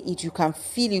say it, you can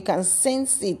feel, you can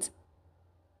sense it.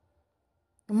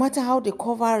 No matter how they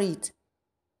cover it,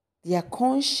 their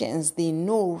conscience, they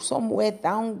know somewhere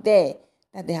down there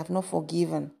that they have not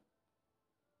forgiven.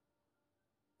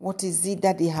 What is it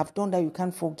that they have done that you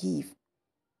can't forgive?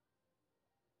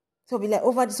 So be like,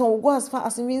 over this one will go as far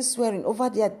as even swearing over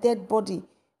their dead body,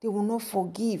 they will not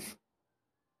forgive.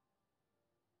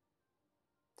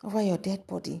 Over your dead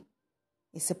body.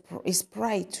 It's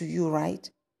pride to you, right?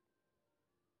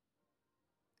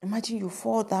 Imagine you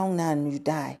fall down and you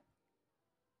die.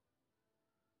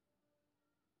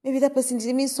 Maybe that person is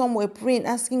even somewhere praying,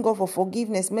 asking God for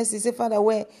forgiveness, mercy. Say, Father,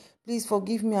 please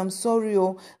forgive me. I'm sorry.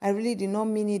 Oh, I really did not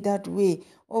mean it that way.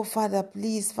 Oh, Father,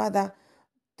 please, Father,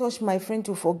 touch my friend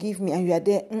to forgive me. And you are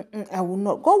there. I will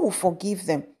not. God will forgive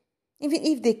them. Even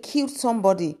if they killed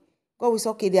somebody, God will say,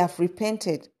 okay, they have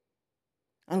repented.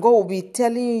 And God will be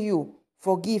telling you,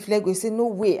 forgive. Let go. Say, no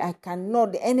way, I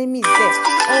cannot. The enemy is there.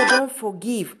 Oh, don't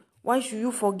forgive. Why should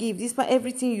you forgive? Despite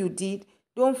everything you did,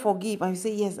 don't forgive. And you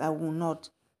say, yes, I will not.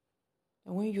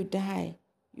 And when you die,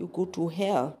 you go to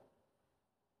hell.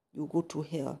 You go to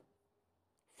hell.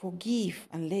 Forgive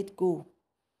and let go.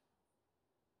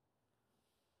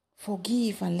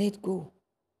 Forgive and let go.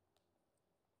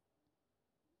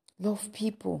 Love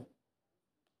people.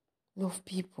 Love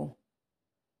people.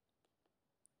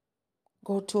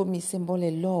 God told me, symbol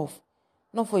love.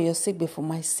 Not for your sake, but for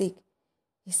my sake.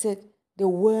 He said, the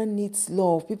world needs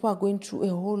love. People are going through a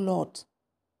whole lot.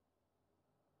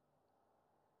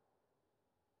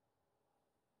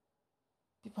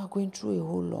 People are going through a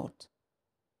whole lot.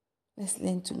 Let's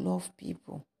learn to love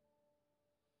people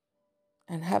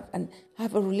and have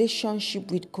a relationship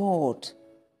with God.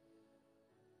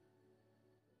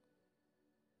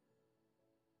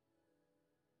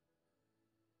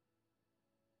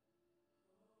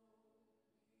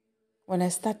 When I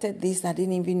started this, I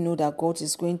didn't even know that God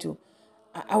is going to.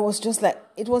 I was just like,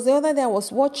 it was the other day I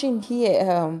was watching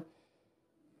here.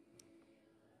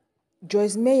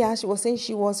 Joyce Meyer, she was saying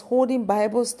she was holding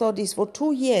Bible studies for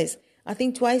 2 years. I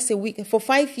think twice a week. For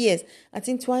 5 years, I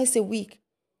think twice a week.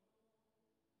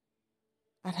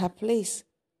 At her place.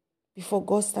 Before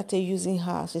God started using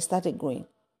her, she started growing.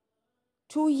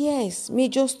 2 years. Me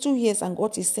just 2 years, and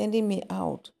God is sending me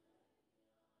out.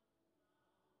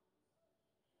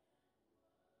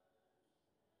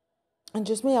 And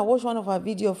just me, I watched one of her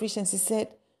video of and she said,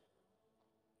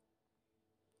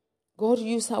 God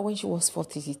used her when she was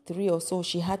 43 or so.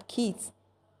 She had kids.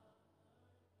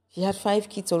 She had 5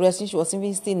 kids already. I think she was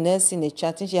even still nursing a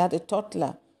child. I think she had a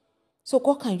toddler. So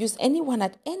God can use anyone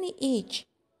at any age.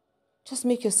 Just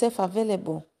make yourself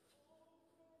available.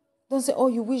 Don't say, oh,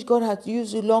 you wish God had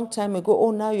used you a long time ago. Oh,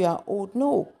 now you are old.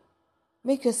 No.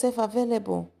 Make yourself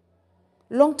available.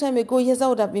 Long time ago, yes, that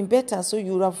would have been better. So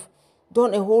you would have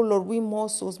done a whole lot, win more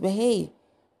souls. But hey,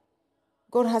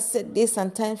 God has set days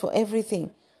and time for everything.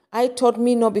 I thought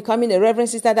me not becoming a reverend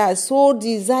sister that I so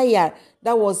desired.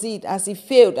 That was it. As it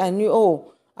failed, I knew,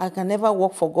 oh, I can never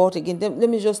work for God again. Let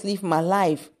me just live my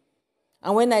life.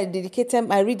 And when I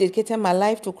rededicated my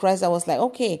life to Christ, I was like,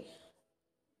 okay,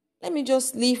 let me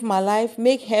just live my life,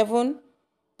 make heaven.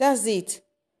 That's it.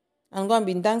 I'm going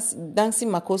to be dancing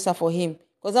Makosa for him.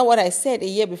 Because that's what I said a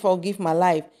year before I give my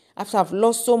life. After I've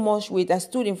lost so much weight, I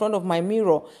stood in front of my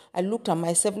mirror. I looked at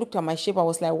myself, looked at my shape. I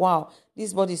was like, wow,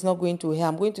 this body is not going to hell.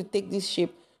 I'm going to take this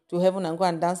shape to heaven and go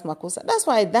and dance Makosa. That's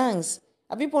why I dance.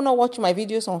 Are people not watching my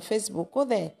videos on Facebook? Go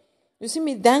there. You see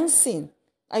me dancing.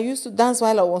 I used to dance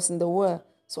while I was in the world.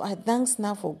 So I dance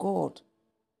now for God.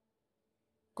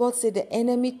 God said the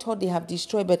enemy thought they have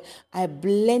destroyed, but I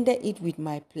blended it with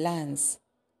my plans.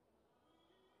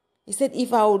 He said,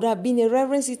 if I would have been a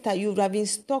reverend sister, you would have been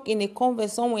stuck in a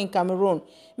convent somewhere in Cameroon.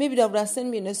 Maybe they would have sent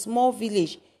me in a small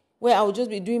village where I would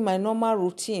just be doing my normal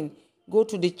routine. Go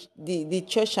to the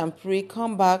church and pray,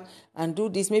 come back and do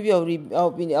this. Maybe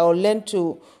I'll learn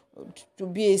to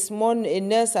be a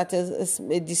nurse at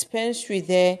a dispensary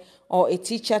there, or a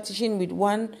teacher teaching with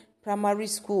one primary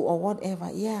school or whatever.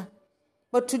 Yeah.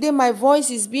 But today my voice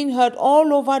is being heard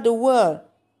all over the world.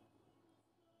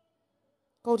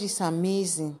 God is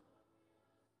amazing.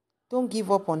 Don't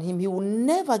give up on him. He will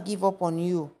never give up on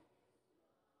you.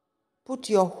 Put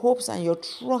your hopes and your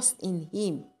trust in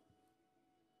him.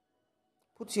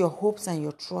 Put your hopes and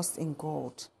your trust in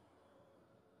God.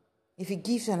 If he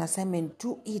gives you an assignment,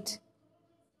 do it.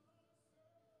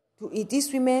 Do it.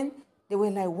 These women, they were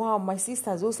like, wow, my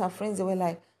sisters, those are friends. They were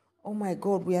like, oh my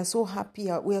God, we are so happy.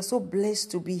 We are so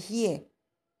blessed to be here.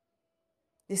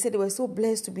 They said they were so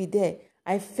blessed to be there.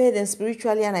 I fed them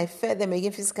spiritually and I fed them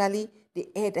again physically. They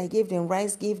ate. I gave them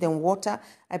rice, gave them water.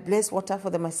 I blessed water for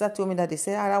them. My sister told me that they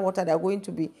said, that water they're going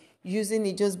to be using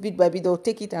it just bit by bit. They'll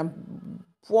take it and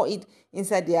pour it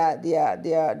inside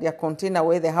their container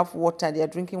where they have water. They are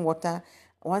drinking water.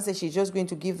 One said she's just going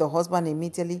to give the husband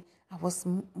immediately. I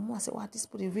said, wow, this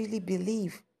people really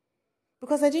believe.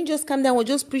 Because I didn't just come down, I was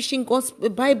just preaching God's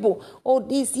Bible. Oh,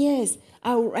 this, yes.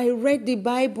 I read the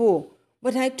Bible.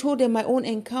 But I told them my own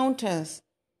encounters.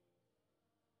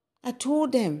 I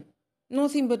told them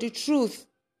nothing but the truth.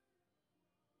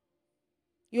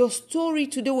 Your story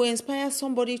today will inspire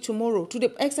somebody tomorrow. To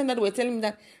the extent that we're telling me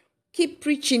that, keep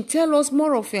preaching. Tell us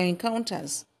more of your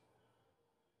encounters.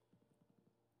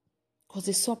 Because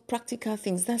they saw practical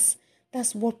things.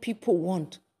 That's what people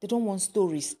want. They don't want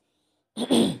stories.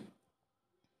 Don't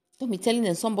be telling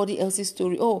them somebody else's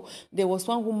story. Oh, there was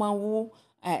one woman who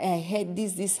I heard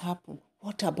this happen.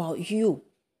 What about you?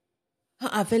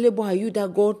 How available are you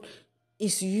that God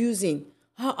is using?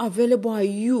 How available are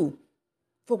you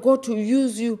for God to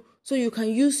use you so you can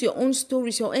use your own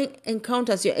stories, your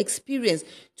encounters, your experience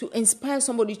to inspire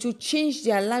somebody to change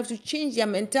their life, to change their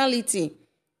mentality?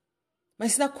 My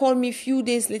sister called me a few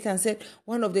days later and said,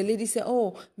 one of the ladies said,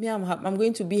 oh, me, I'm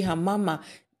going to be her mama.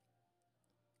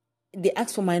 They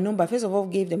asked for my number. First of all,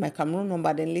 gave them my Cameroon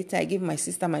number. Then later, I gave my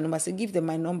sister my number. I said, give them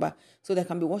my number so they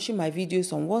can be watching my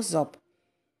videos on WhatsApp.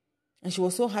 And she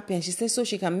was so happy. And she said, so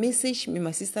she can message me.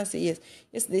 My sister said, yes.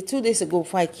 Yesterday, 2 days ago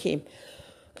before I came.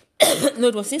 No,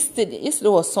 it was yesterday. Yesterday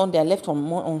was Sunday. I left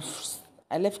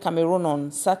Cameroon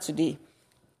on Saturday.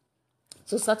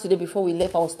 So Saturday before we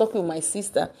left, I was talking with my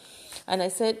sister. And I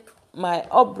said, my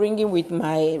upbringing with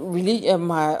my religion,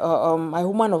 my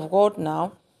woman of God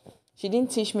now. She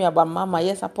didn't teach me about Mama.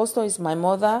 Yes, Apostle is my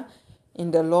mother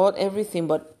in the Lord, everything,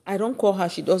 but I don't call her.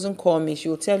 She doesn't call me. She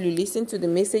will tell you, listen to the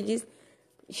messages.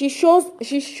 She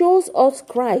shows us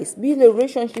Christ. Build a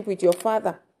relationship with your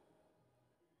Father.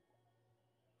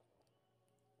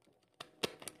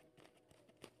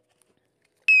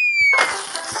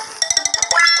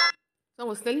 So I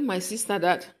was telling my sister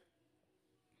that,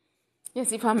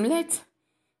 yes, if I'm late,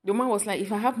 the woman was like,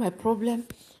 if I have my problem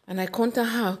and I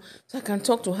contact her so I can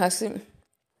talk to her, say,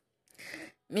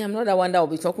 me, I'm not the one that will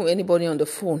be talking to anybody on the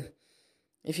phone.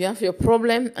 If you have your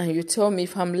problem and you tell me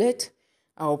if I'm late,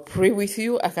 I'll pray with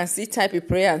you. I can still type a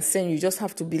prayer and send. You just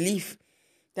have to believe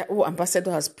that, oh,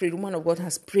 Ambassador has prayed, woman of God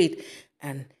has prayed.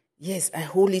 And yes, I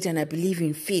hold it and I believe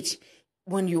in faith.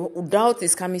 When you doubt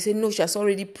is coming, say, no, she has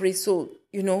already prayed. So,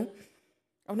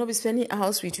 I'll not be spending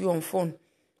hours with you on phone.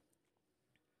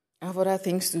 I have other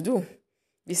things to do.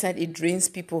 Besides, it drains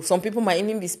people. Some people might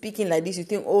even be speaking like this. You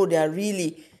think, oh, they are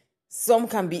really, some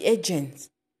can be agents.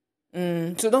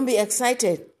 So don't be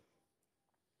excited.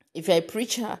 If you're a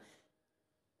preacher,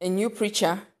 a new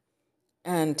preacher,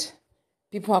 and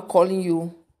people are calling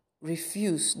you,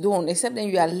 refuse. Don't. Except then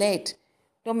you are late.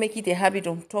 Don't make it a habit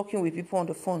of talking with people on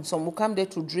the phone. Some will come there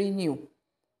to drain you.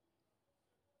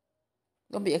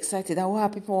 Don't be excited. Why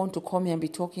people want to come here and be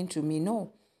talking to me?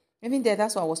 No. Even there,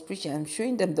 that's what I was preaching. I'm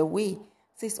showing them the way.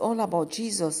 It's all about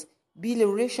Jesus. Build a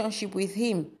relationship with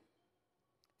him.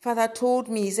 Father told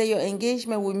me, he said, your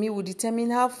engagement with me will determine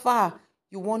how far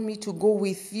you want me to go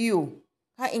with you.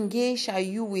 How engaged are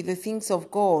you with the things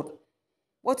of God?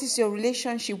 What is your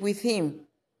relationship with him?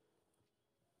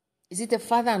 Is it a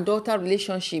father and daughter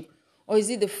relationship? Or is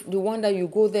it the one that you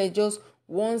go there just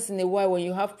once in a while when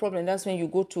you have problems, that's when you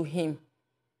go to him?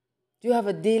 Do you have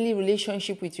a daily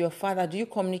relationship with your Father? Do you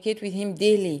communicate with him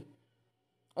daily?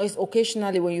 Or it's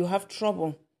occasionally when you have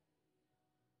trouble?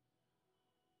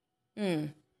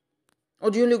 Or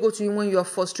do you only go to him when you are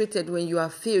frustrated, when you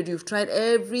are failed? You've tried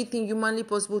everything humanly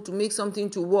possible to make something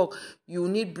to work. You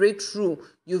need breakthrough.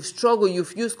 You've struggled.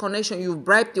 You've used connection. You've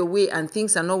bribed your way and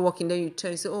things are not working. Then you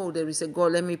turn and say, oh, there is a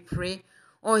God. Let me pray.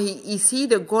 Or is he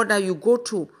the God that you go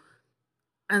to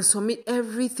and submit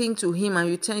everything to him, and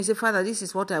you tell him, you say, Father, this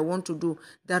is what I want to do.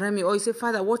 Direct me. Or you say,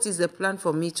 Father, what is the plan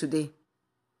for me today?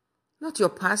 Not your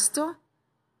pastor.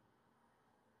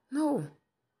 No.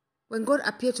 When God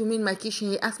appeared to me in my kitchen,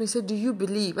 he asked me, he said, do you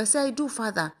believe? I said, I do,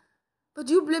 Father. But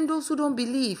do you blame those who don't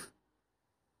believe?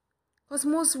 Because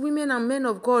most women and men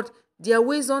of God, their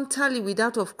ways don't tally with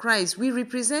that of Christ. We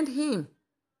represent him.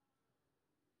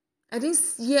 I didn't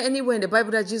hear anywhere in the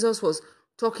Bible that Jesus was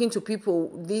talking to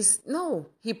people no,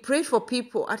 he prayed for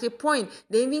people. At a point,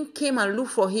 they even came and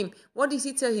looked for him. What did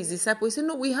he tell his disciples? He said,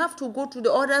 no, we have to go to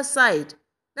the other side.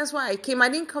 That's why I came. I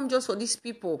didn't come just for these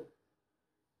people.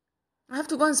 I have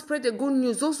to go and spread the good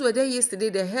news. Those who were there yesterday,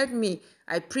 they heard me.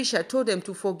 I preached. I told them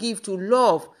to forgive, to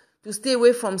love, to stay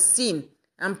away from sin,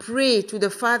 and pray to the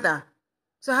Father.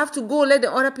 So I have to go let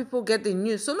the other people get the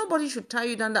news. So nobody should tie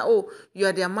you down that, oh, you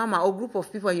are their mama or group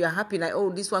of people and you are happy like,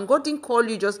 oh, this one. God didn't call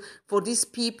you just for these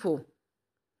people.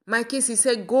 My case, he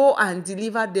said, go and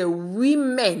deliver the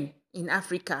women in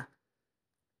Africa.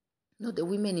 Not the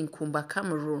women in Kumba,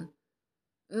 Cameroon.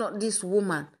 Not this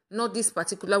woman. Not this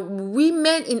particular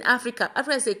women in Africa.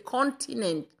 Africa is a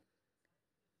continent.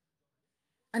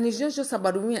 And it's not just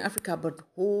about the women in Africa, but the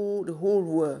whole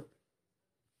world.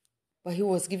 But he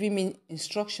was giving me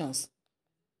instructions.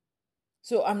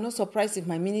 So I'm not surprised if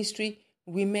my ministry,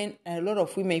 women, a lot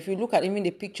of women, if you look at even the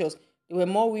pictures, there were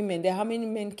more women there. How many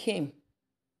men came?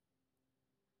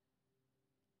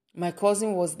 My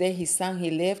cousin was there. He sang,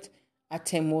 he left.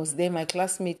 Atem was there. My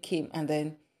classmate came. And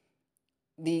then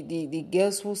the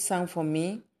girls who sang for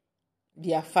me,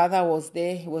 their father was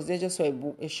there. He was there just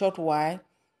for a short while.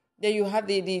 Then you have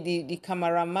the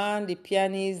cameraman, the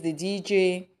pianist, the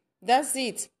DJ. That's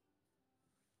it.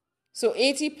 So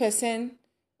 80%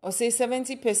 or say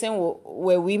 70%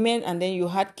 were women, and then you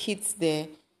had kids there.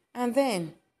 And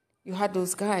then you had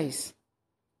those guys.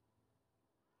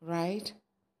 Right?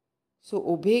 So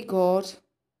obey God.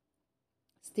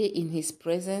 Stay in his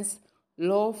presence.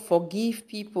 Love, forgive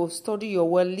people. Study your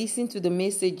word. Listen to the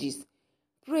messages.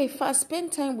 Pray fast.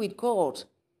 Spend time with God.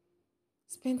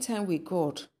 Spend time with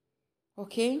God.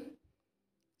 Okay?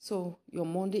 So your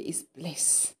Monday is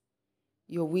blessed.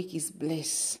 Your week is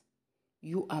blessed.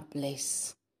 You are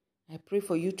blessed. I pray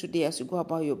for you today as you go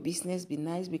about your business. Be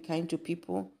nice, be kind to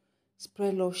people.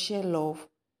 Spread love, share love.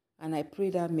 And I pray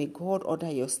that may God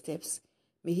order your steps.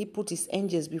 May he put his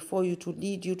angels before you to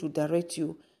lead you, to direct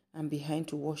you, and behind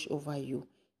to watch over you.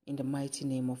 In the mighty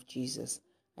name of Jesus.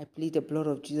 I plead the blood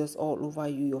of Jesus all over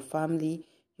you, your family,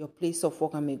 your place of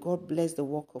work, and may God bless the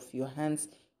work of your hands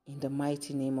in the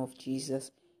mighty name of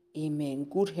Jesus. Amen.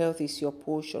 Good health is your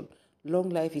portion. Long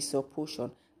life is your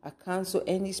portion. I cancel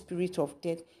any spirit of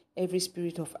death, every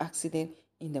spirit of accident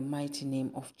in the mighty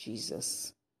name of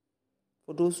Jesus.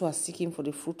 For those who are seeking for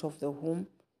the fruit of the womb,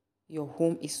 your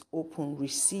home is open.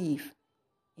 Receive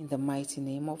in the mighty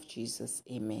name of Jesus.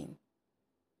 Amen.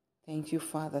 Thank you,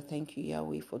 Father. Thank you,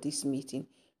 Yahweh, for this meeting,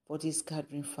 for this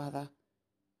gathering, Father.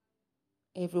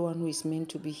 Everyone who is meant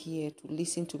to be here to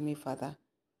listen to me, Father,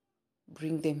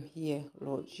 bring them here,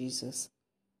 Lord Jesus.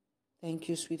 Thank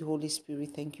you, sweet Holy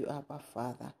Spirit. Thank you, Abba,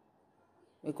 Father.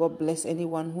 May God bless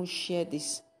anyone who share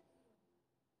this,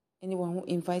 anyone who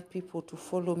invite people to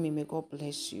follow me. May God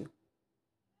bless you.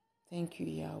 Thank you,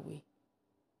 Yahweh.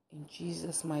 In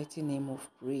Jesus' mighty name of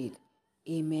prayed.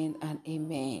 Amen and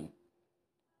amen.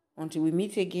 Until we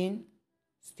meet again,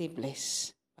 stay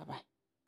blessed. Bye-bye.